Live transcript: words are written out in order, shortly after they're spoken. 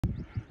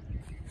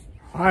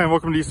Hi, and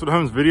welcome to Eastwood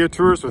Homes Video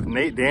Tours with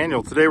Nate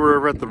Daniel. Today we're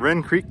over at the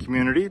Wren Creek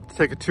community to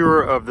take a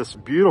tour of this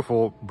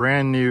beautiful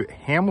brand new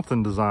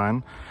Hamilton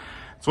design.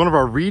 It's one of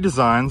our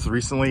redesigns,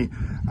 recently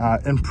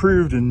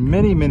improved in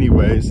many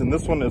ways, and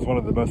this one is one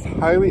of the most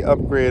highly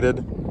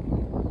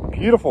upgraded,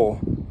 beautiful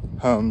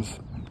homes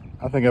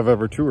I think I've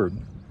ever toured.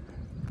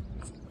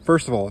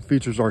 First of all, it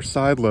features our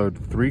side load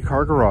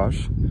 3-car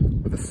garage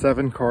with a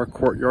 7-car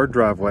courtyard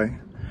driveway,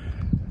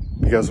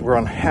 because we're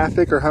on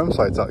half-acre home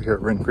sites out here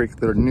at Wren Creek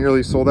that are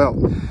nearly sold out.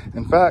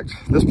 In fact,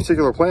 this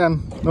particular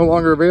plan no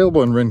longer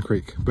available in Wren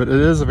Creek, but it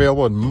is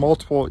available in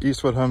multiple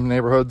Eastwood home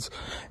neighborhoods,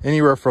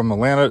 anywhere from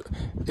Atlanta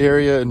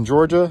area in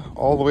Georgia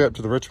all the way up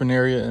to the Richmond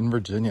area in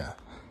Virginia.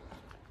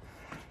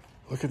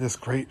 Look at this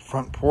great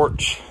front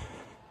porch.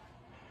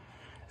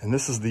 And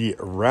this is the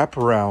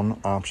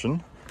wraparound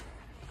option.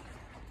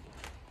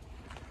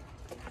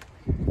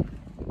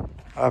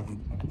 I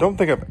don't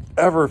think I've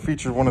ever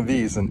featured one of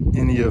these in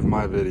any of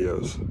my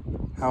videos.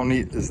 How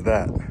neat is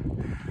that?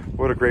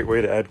 What a great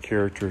way to add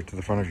character to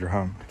the front of your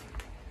home.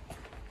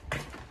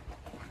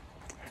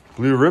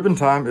 Blue ribbon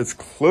time, it's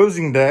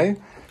closing day.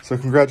 So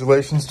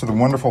congratulations to the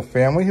wonderful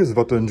family who's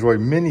about to enjoy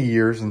many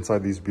years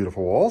inside these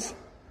beautiful walls.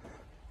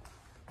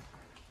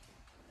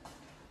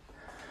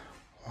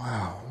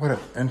 Wow, what an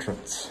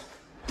entrance.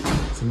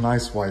 It's a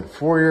nice wide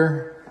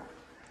foyer.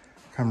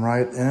 Come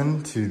right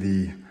into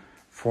the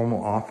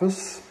formal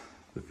office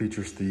that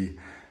features the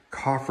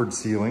coffered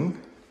ceiling,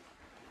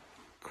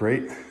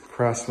 great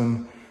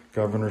Craftsman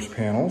governor's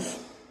panels.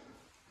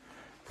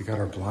 We got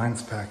our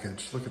blinds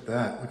package. Look at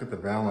that. Look at the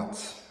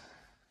valance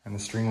and the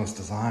stringless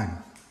design.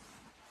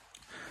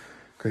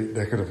 Great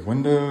decorative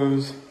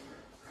windows.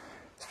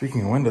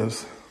 Speaking of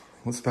windows,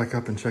 let's back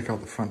up and check out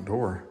the front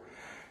door.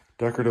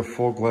 Decorative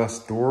full glass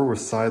door with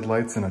side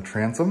lights and a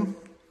transom.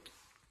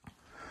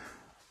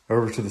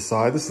 Over to the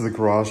side, this is the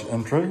garage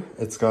entry.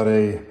 It's got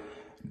a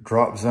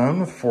drop zone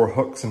with 4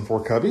 hooks and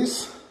 4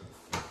 cubbies.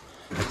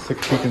 Let's take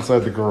a peek inside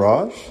the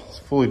garage. It's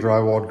a fully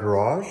drywalled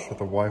garage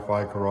with a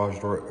Wi-Fi garage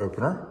door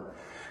opener.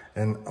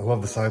 And I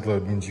love the side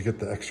load, means you get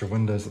the extra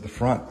windows at the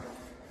front.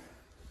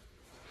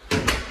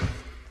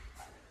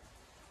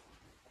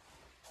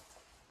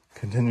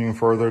 Continuing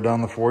further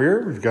down the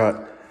foyer, we've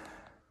got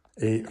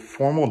a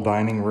formal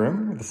dining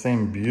room with the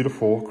same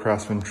beautiful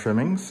Craftsman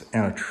trimmings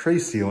and a tray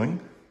ceiling.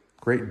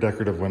 Great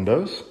decorative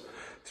windows.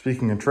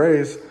 Speaking of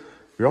trays,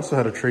 we also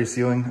had a tray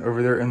ceiling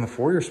over there in the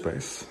foyer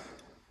space.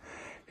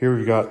 Here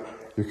we've got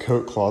your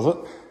coat closet,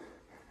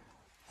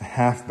 a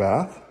half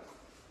bath.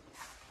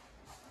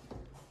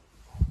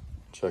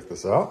 Check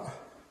this out.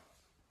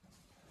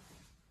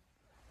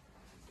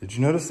 Did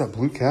you notice that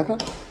blue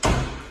cabinet?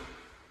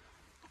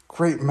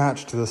 Great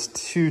match to this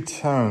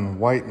two-tone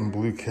white and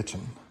blue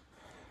kitchen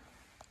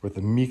with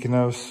the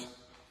Mykonos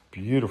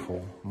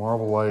beautiful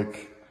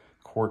marble-like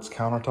quartz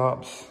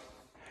countertops.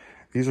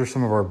 These are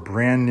some of our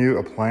brand new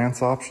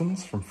appliance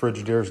options from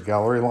Frigidaire's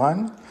gallery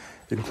line,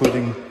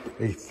 including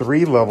a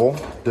 3-level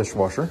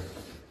dishwasher.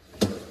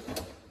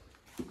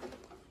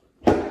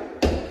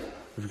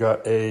 We've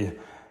got a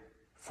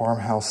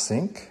farmhouse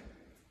sink,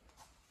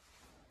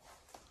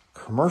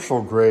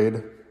 commercial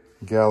grade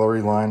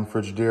gallery line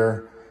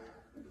Frigidaire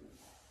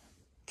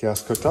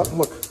gas cooktop.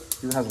 Look, it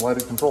even has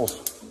lighted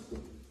controls.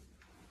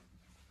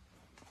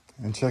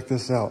 And check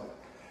this out.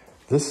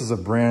 This is a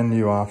brand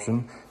new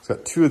option. It's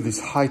got 2 of these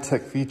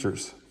high-tech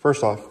features.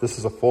 First off, this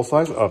is a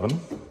full-size oven.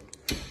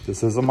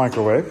 This is a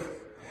microwave.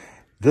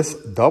 This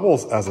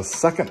doubles as a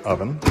second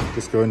oven.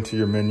 Just go into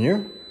your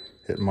menu,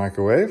 hit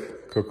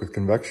microwave, cook with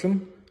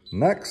convection.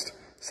 Next,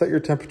 set your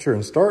temperature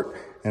and start,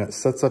 and it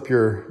sets up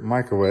your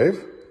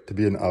microwave to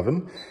be an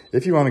oven.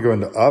 If you want to go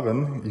into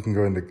oven, you can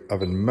go into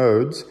oven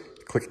modes.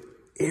 Click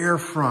air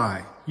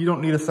fry. You don't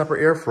need a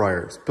separate air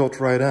fryer. It's built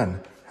right in.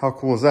 How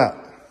cool is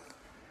that?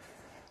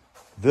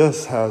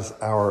 This has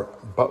our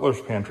butler's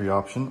pantry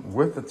option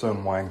with its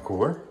own wine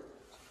cooler.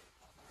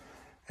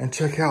 And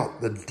check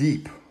out the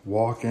deep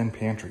walk-in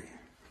pantry.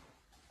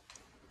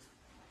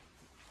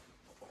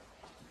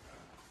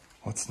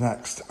 What's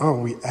next? Oh,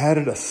 we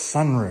added a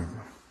sunroom.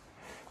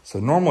 So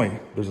normally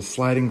there's a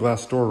sliding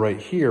glass door right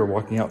here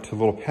walking out to a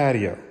little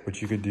patio,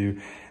 which you could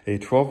do a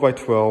 12 by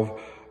 12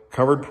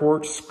 covered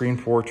porch,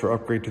 screen porch, or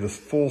upgrade to this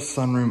full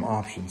sunroom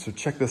option. So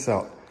check this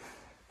out.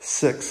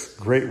 6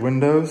 great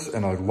windows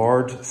and a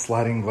large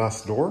sliding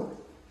glass door.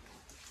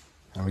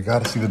 And we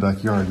got to see the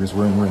backyard because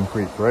we're in Wren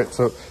Creek, right?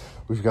 So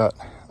we've got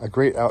a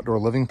great outdoor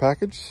living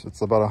package. It's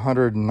about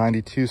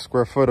 192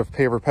 square foot of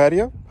paver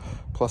patio,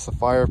 plus a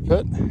fire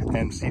pit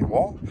and seat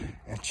wall.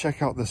 And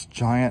check out this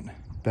giant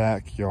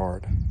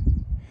backyard.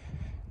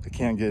 It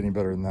can't get any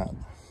better than that.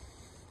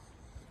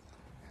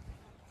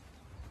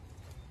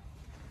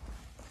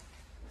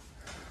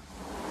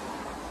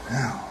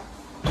 Now,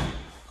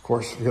 of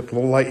course, we got the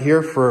little light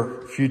here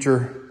for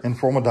future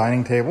informal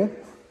dining table.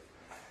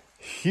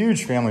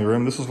 Huge family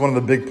room. This was one of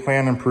the big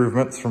plan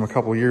improvements from a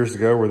couple years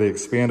ago where they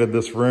expanded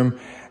this room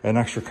an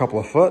extra couple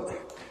of foot,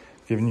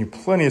 giving you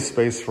plenty of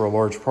space for a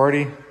large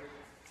party.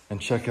 And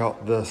check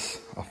out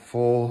this, a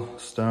full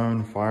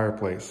stone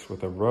fireplace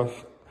with a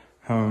rough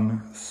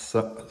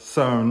rough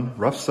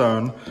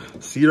sewn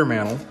cedar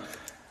mantle,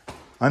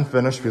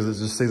 unfinished because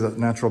it just stays that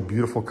natural,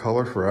 beautiful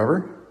color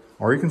forever.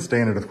 Or you can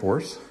stain it, of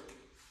course.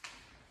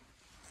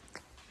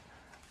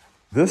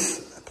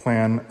 This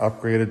plan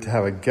upgraded to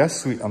have a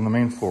guest suite on the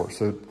main floor.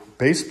 So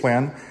base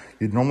plan,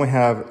 you'd normally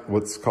have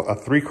what's called a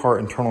 3-car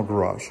internal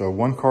garage. So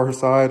 1-car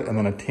side and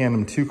then a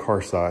tandem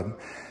 2-car side.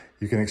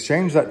 You can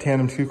exchange that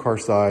tandem 2-car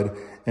side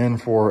in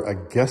for a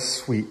guest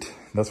suite.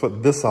 That's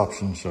what this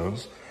option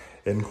shows.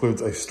 It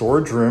includes a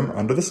storage room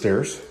under the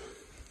stairs,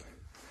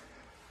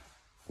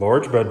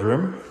 large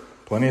bedroom,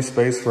 plenty of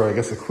space for, I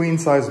guess, a queen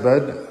size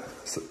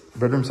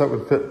bedroom set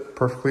would fit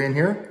perfectly in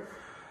here.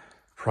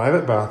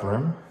 Private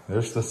bathroom.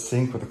 There's the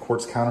sink with the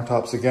quartz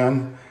countertops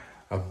again.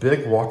 A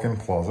big walk-in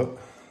closet.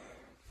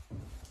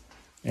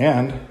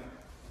 And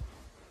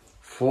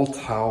full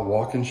tile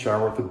walk-in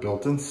shower with a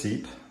built-in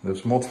seat.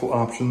 There's multiple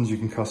options you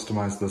can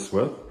customize this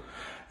with.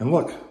 And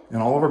look, in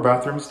all of our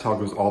bathrooms, tile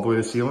goes all the way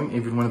to ceiling,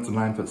 even when it's a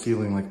 9-foot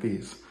ceiling like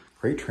these.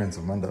 Great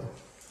transom window.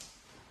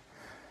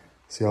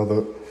 See how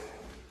the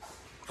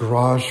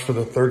garage for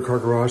the 3rd-car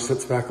garage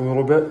sits back a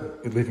little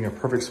bit, leaving a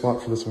perfect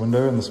spot for this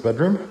window in this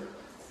bedroom.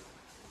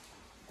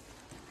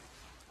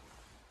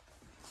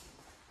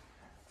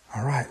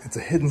 All right, it's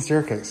a hidden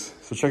staircase.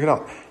 So check it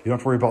out. You don't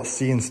have to worry about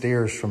seeing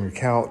stairs from your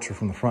couch or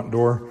from the front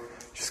door.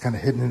 Just kind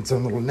of hidden in its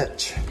own little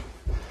niche.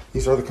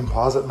 These are the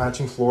composite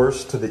matching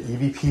floors to the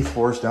EVP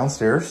floors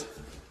downstairs.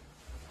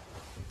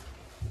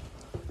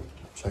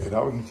 Check it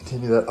out. We can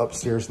continue that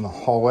upstairs in the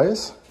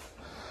hallways.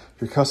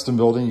 If you're custom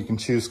building, you can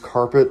choose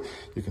carpet,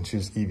 you can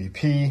choose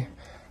EVP,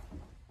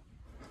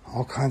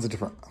 all kinds of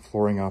different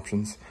flooring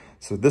options.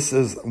 So this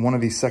is one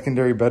of these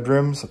secondary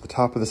bedrooms at the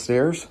top of the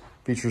stairs.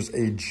 Features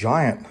a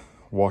giant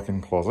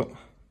walk-in closet.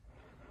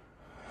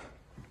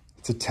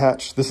 It's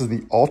attached. This is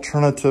the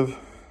alternate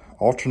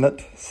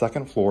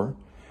 2nd floor.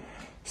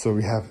 So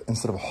we have,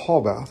 instead of a hall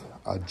bath,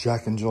 a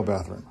Jack and Jill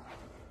bathroom.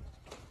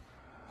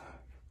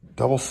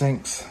 Double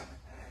sinks,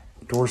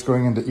 doors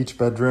going into each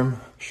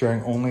bedroom,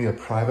 sharing only a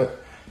private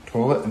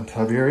toilet and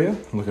tub area.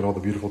 Look at all the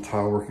beautiful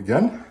tile work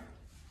again.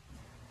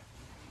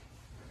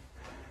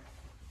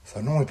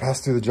 So I normally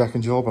pass through the Jack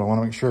and Jill, but I want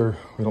to make sure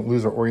we don't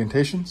lose our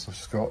orientation. So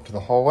let's just go out to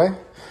the hallway,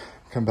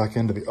 come back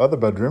into the other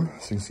bedroom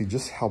so you can see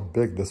just how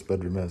big this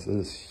bedroom is. It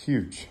is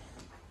huge.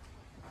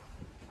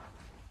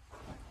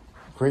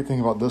 Great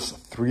thing about this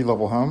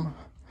 3-level home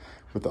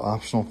with the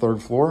optional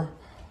 3rd floor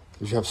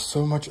is you have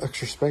so much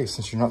extra space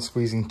since you're not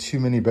squeezing too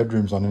many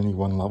bedrooms on any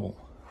one level.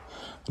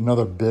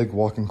 Another big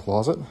walk-in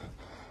closet,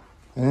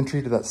 an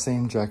entry to that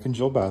same Jack and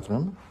Jill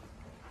bathroom.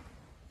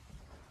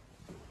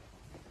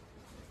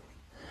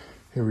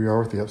 Here we are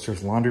with the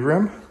upstairs laundry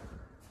room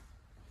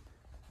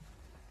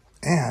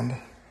and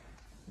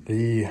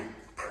the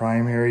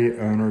primary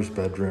owner's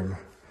bedroom.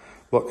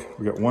 Look,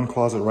 we got one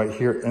closet right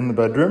here in the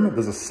bedroom.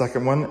 There's a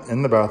second one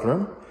in the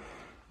bathroom.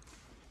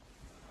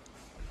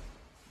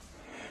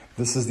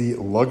 This is the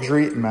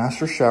luxury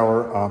master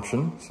shower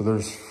option. So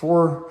there's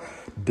 4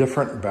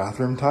 different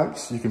bathroom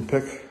types you can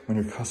pick when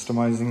you're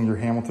customizing your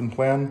Hamilton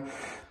plan.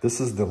 This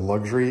is the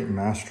luxury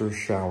master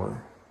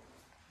shower,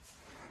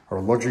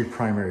 or luxury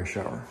primary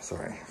shower,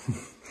 sorry.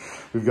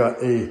 We've got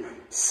a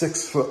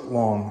 6-foot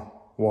long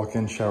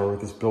walk-in shower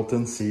with this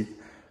built-in seat,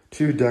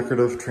 2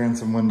 decorative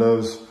transom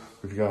windows.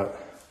 We've got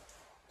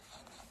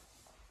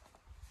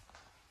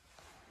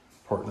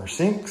partner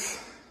sinks.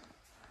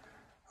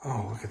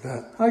 Oh, look at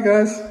that. Hi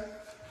guys,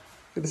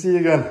 good to see you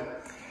again.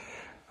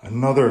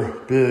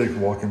 Another big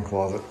walk-in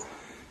closet.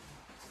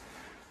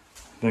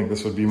 I think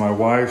this would be my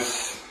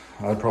wife's.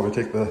 I'd probably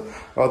take the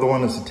other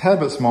one. It's a tad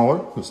bit smaller,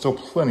 but still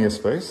plenty of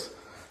space.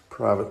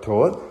 Private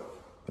toilet,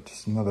 but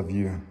just another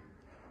view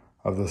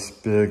of this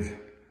big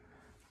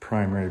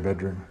primary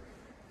bedroom.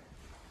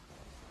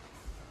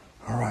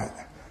 All right.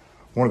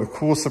 One of the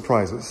coolest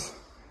surprises.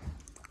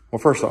 Well,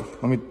 first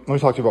off, let me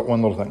talk to you about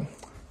one little thing.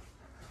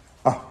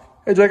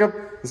 Hey Jacob,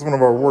 this is one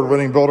of our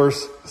award-winning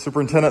builders,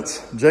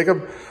 superintendents,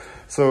 Jacob.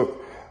 So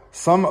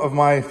some of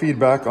my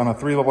feedback on a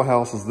 3-level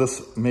house is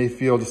this may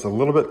feel just a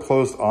little bit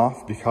closed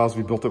off because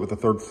we built it with the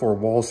 3rd floor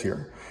walls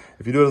here.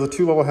 If you do it as a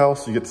 2-level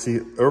house, you get to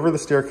see over the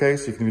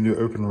staircase. You can even do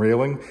open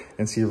railing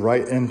and see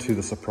right into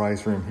the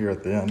surprise room here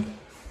at the end.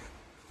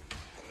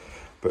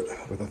 But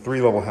with a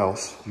 3-level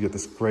house, you get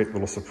this great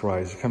little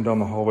surprise. You come down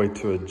the hallway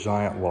to a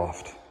giant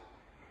loft.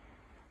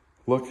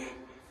 Look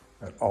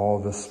at all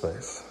this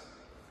space.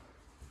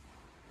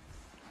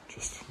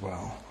 Just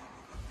wow.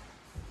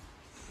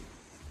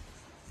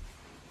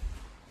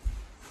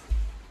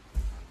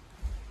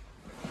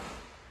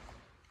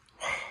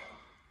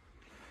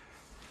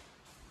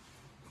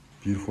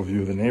 Beautiful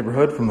view of the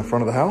neighborhood from the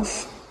front of the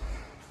house.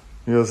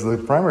 Here's the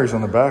primary's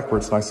on the back where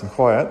it's nice and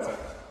quiet.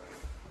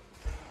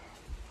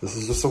 This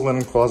is just a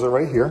linen closet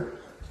right here.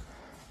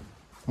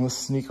 Let's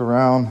sneak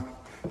around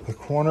the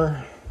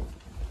corner.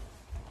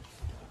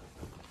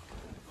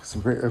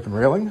 Some great open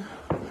railing.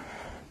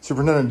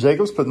 Superintendent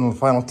Jacobs putting the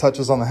final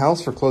touches on the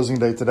house for closing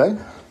day today.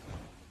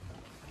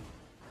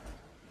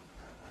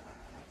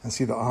 And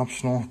see the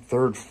optional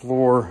 3rd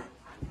floor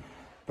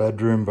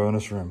bedroom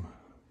bonus room.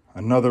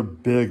 Another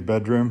big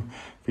bedroom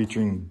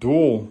featuring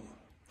dual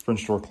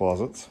French door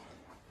closets.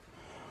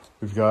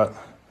 We've got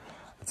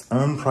its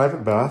own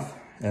private bath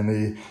and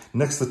the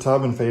next to the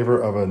tub in favor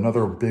of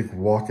another big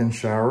walk-in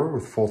shower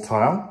with full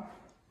tile.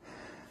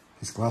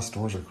 These glass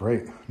doors are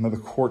great. Another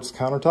quartz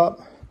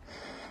countertop,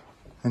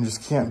 and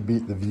just can't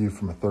beat the view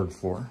from a third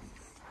floor.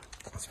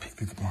 Let's peek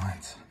through the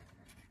blinds.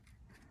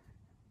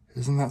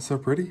 Isn't that so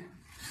pretty?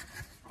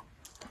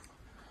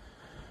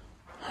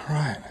 All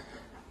right,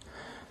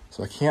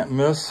 so I can't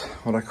miss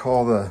what I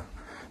call the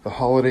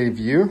holiday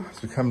view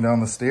as we come down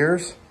the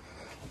stairs.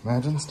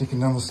 Imagine sneaking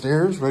down the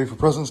stairs, ready for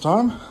presents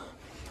time.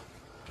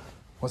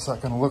 What's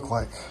that gonna look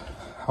like?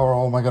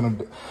 How am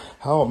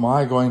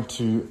I going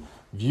to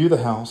view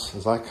the house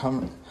as I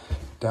come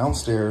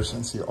downstairs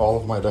and see all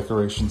of my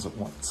decorations at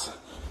once?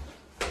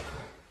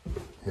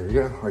 Here we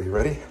go, are you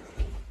ready?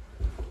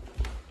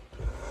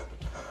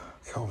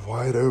 Look how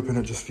wide open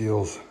it just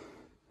feels.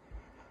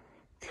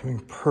 Coming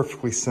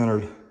perfectly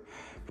centered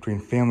between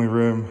family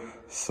room,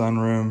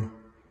 sunroom,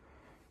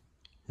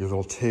 your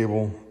little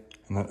table,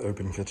 and that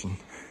open kitchen.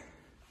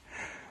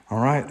 All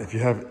right, if you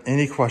have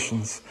any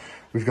questions,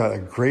 we've got a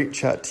great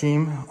chat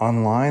team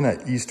online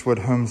at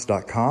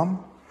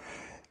eastwoodhomes.com.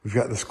 We've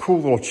got this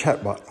cool little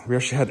chat bot. We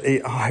actually had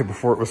AI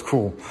before it was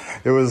cool.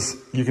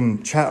 You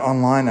can chat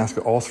online, ask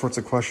it all sorts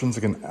of questions.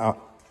 It can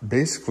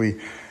basically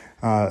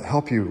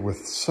help you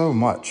with so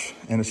much,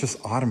 and it's just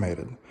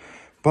automated.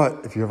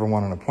 But if you ever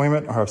want an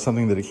appointment or have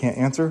something that it can't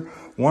answer,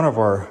 one of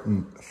our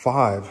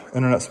 5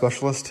 internet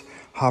specialists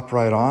hop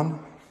right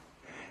on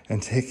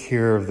and take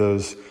care of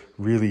those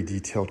really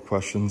detailed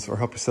questions or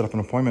help you set up an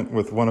appointment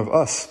with one of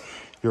us,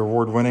 your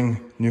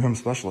award-winning new home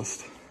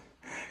specialist.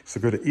 So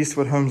go to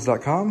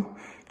eastwoodhomes.com,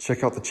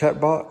 check out the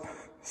chatbot,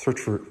 search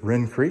for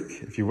Wren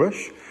Creek if you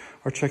wish,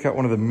 or check out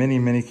one of the many,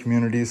 many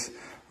communities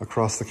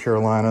across the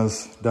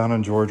Carolinas, down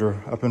in Georgia,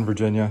 up in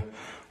Virginia.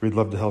 We'd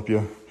love to help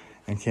you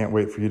and can't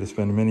wait for you to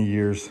spend many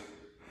years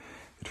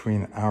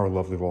between our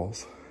lovely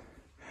walls.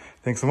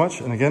 Thanks so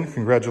much, and again,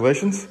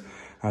 congratulations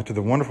to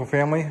the wonderful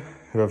family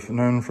who I've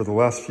known for the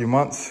last few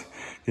months,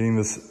 getting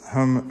this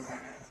home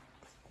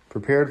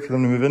prepared for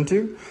them to move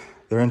into.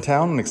 They're in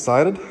town and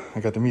excited. I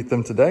got to meet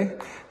them today.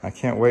 I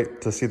can't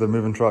wait to see their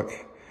moving truck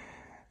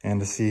and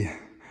to see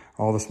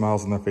all the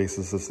smiles on their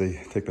faces as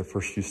they take their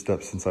first few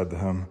steps inside the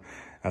home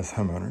as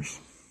homeowners.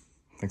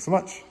 Thanks so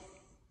much.